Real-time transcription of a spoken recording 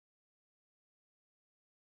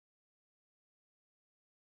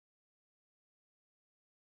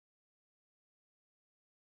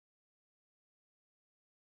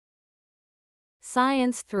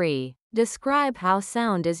Science 3. Describe how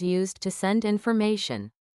sound is used to send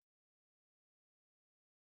information.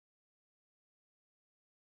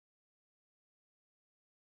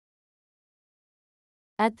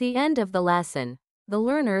 At the end of the lesson, the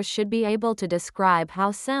learners should be able to describe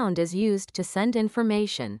how sound is used to send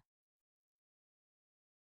information.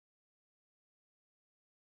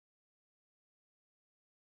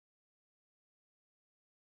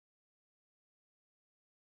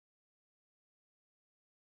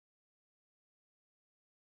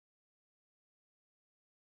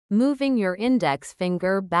 Moving your index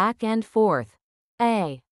finger back and forth.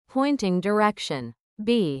 A. Pointing direction.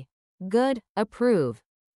 B. Good, approve.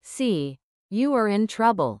 C. You are in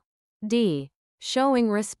trouble. D. Showing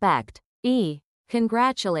respect. E.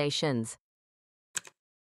 Congratulations.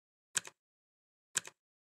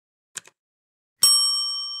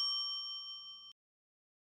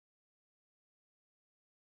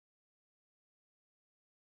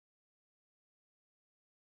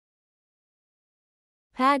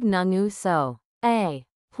 Pagnangu so. A.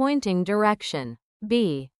 Pointing direction.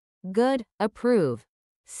 B. Good, approve.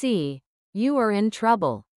 C. You are in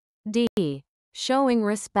trouble. D. Showing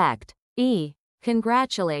respect. E.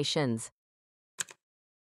 Congratulations.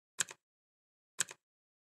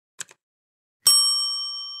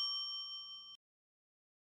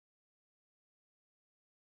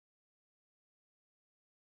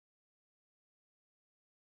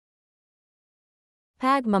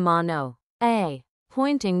 Pagmamano. A.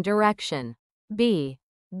 Pointing direction. B.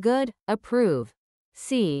 Good, approve.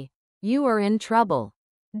 C. You are in trouble.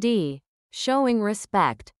 D. Showing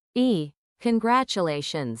respect. E.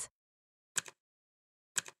 Congratulations.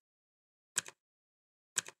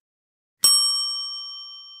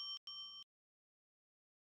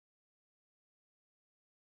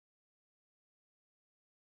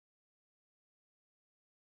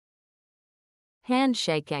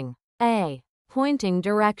 Handshaking. A. Pointing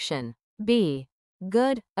direction. B.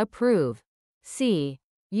 Good, approve. C.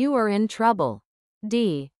 You are in trouble.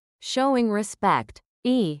 D. Showing respect.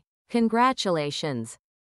 E. Congratulations.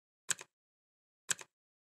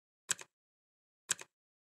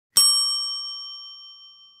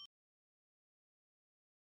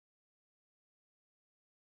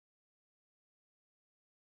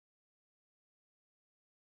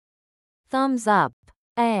 Thumbs up.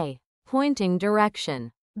 A. Pointing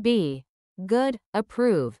direction. B. Good,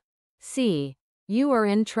 approve. C. You are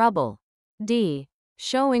in trouble. D.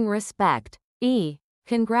 Showing respect. E.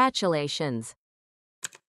 Congratulations.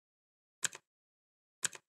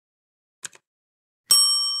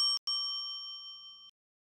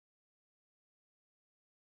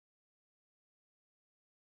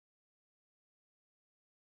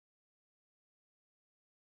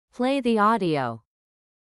 Play the audio.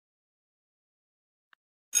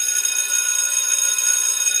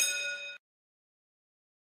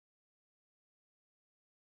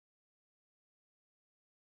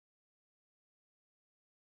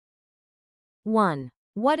 One.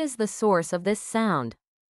 What is the source of this sound?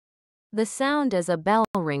 The sound is a bell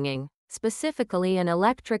ringing, specifically an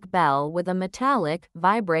electric bell with a metallic,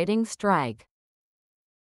 vibrating strike.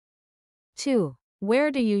 2.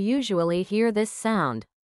 Where do you usually hear this sound?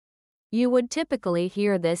 You would typically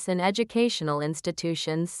hear this in educational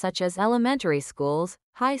institutions such as elementary schools,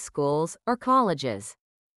 high schools, or colleges.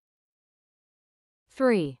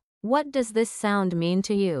 3. What does this sound mean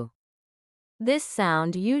to you? This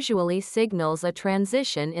sound usually signals a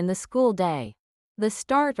transition in the school day, the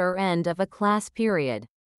start or end of a class period,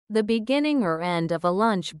 the beginning or end of a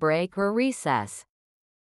lunch break or recess.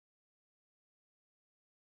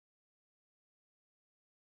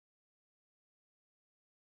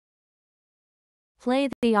 Play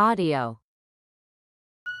the audio.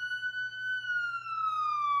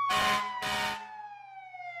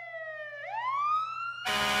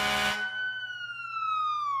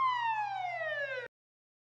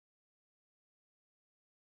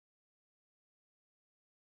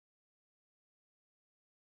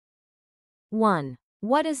 One.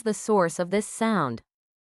 What is the source of this sound?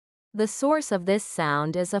 The source of this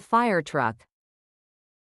sound is a fire truck.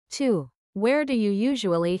 2. Where do you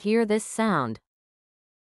usually hear this sound?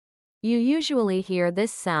 You usually hear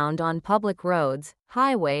this sound on public roads,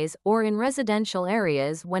 highways, or in residential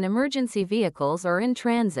areas when emergency vehicles are in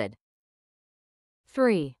transit.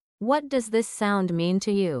 3. What does this sound mean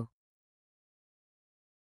to you?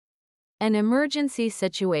 An emergency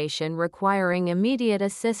situation requiring immediate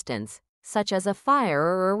assistance, such as a fire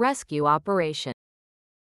or a rescue operation.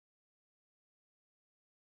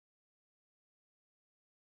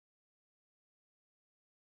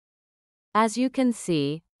 As you can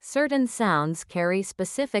see, certain sounds carry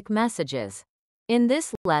specific messages. In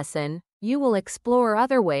this lesson, you will explore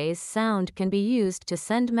other ways sound can be used to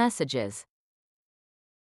send messages.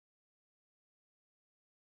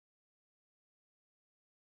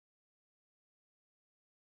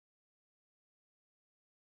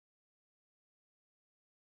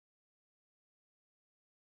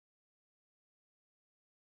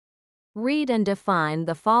 Read and define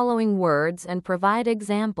the following words and provide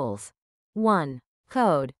examples. 1.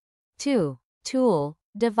 Code. 2. Tool,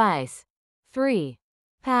 device. 3.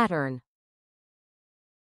 Pattern.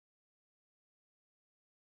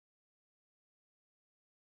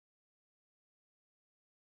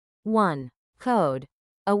 1. Code.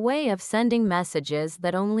 A way of sending messages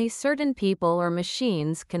that only certain people or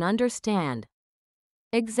machines can understand.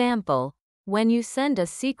 Example: when you send a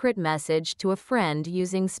secret message to a friend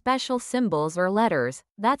using special symbols or letters,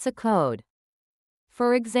 that's a code.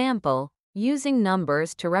 For example, using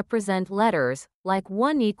numbers to represent letters, like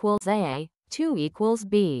 1 equals A, 2 equals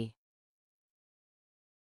B.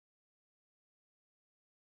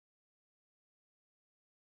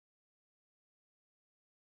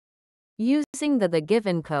 Using the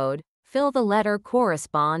given code, fill the letter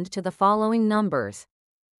correspond to the following numbers.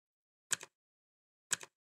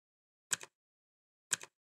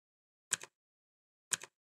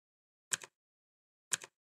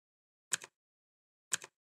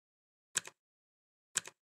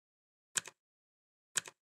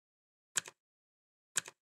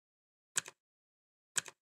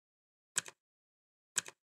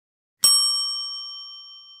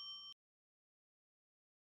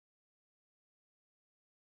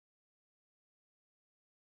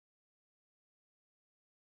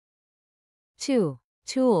 Two.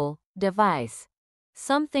 Tool, device.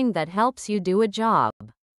 Something that helps you do a job.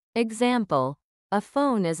 Example: a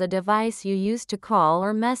phone is a device you use to call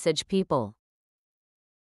or message people.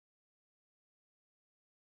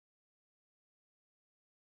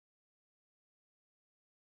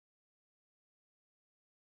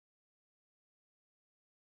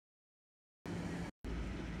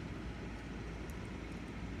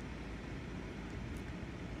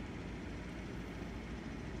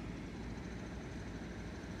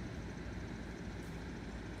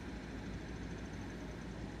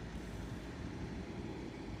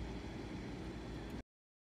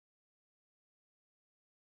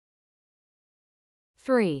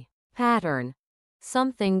 Three. Pattern.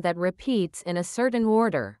 Something that repeats in a certain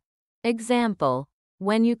order. Example: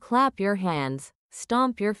 when you clap your hands,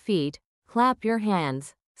 stomp your feet, clap your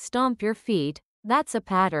hands, stomp your feet, that's a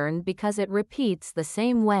pattern because it repeats the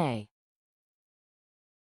same way.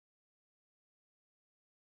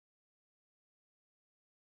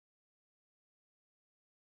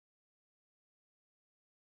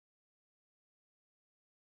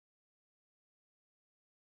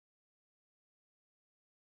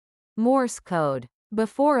 Morse code.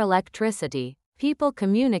 Before electricity, people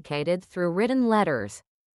communicated through written letters.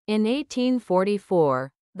 In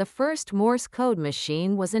 1844, the first Morse code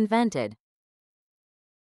machine was invented.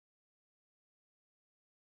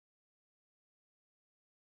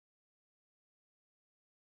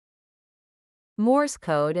 Morse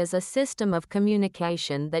code is a system of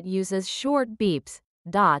communication that uses short beeps,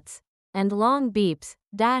 dots, and long beeps,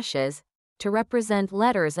 dashes, to represent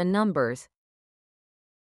letters and numbers.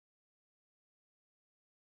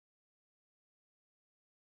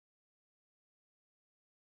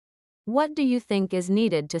 What do you think is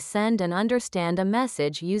needed to send and understand a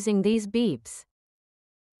message using these beeps?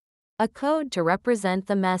 A code to represent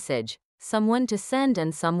the message, someone to send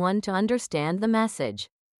and someone to understand the message.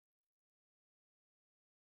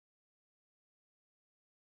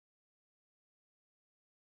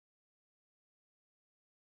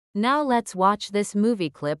 Now let's watch this movie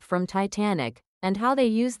clip from Titanic, and how they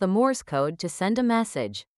use the Morse code to send a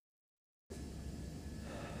message.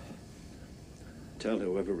 Tell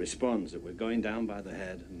whoever responds that we're going down by the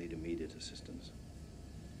head and need immediate assistance.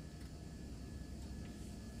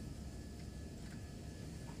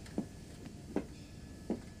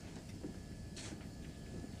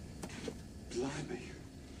 Blimey.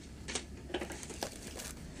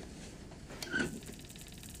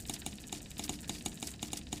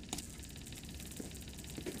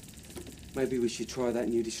 Maybe we should try that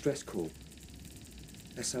new distress call.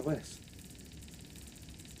 SOS.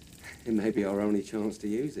 It may be our only chance to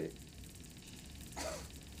use it.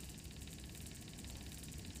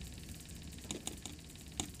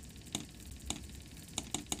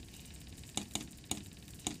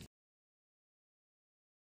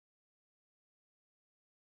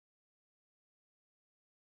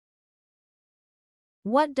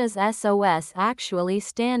 What does SOS actually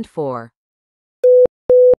stand for?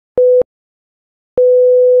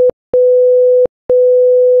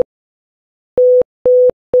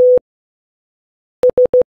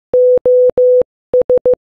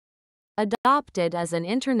 Adopted as an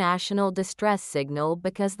international distress signal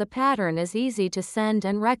because the pattern is easy to send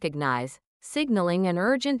and recognize, signaling an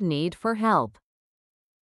urgent need for help.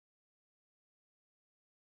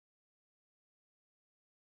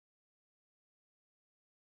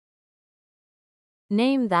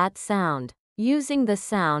 Name that sound. Using the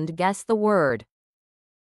sound, guess the word.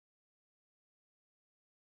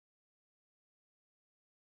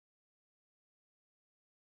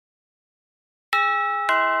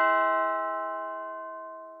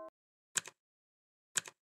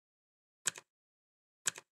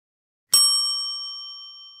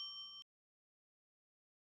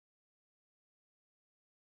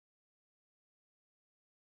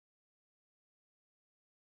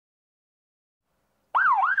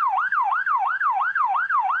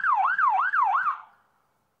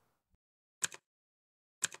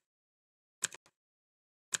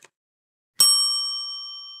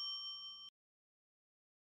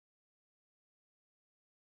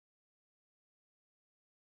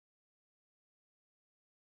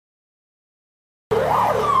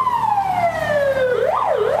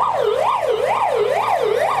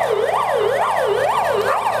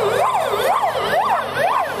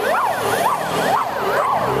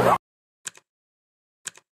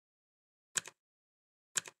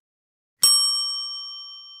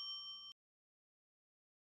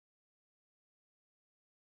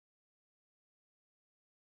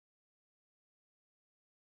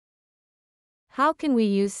 How can we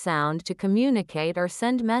use sound to communicate or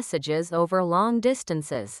send messages over long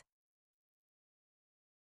distances?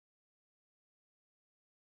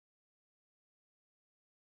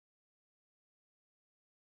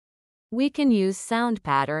 We can use sound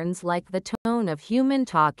patterns like the tone of human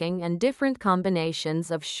talking and different combinations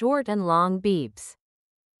of short and long beeps.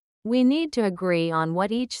 We need to agree on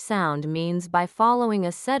what each sound means by following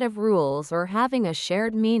a set of rules or having a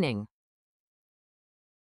shared meaning.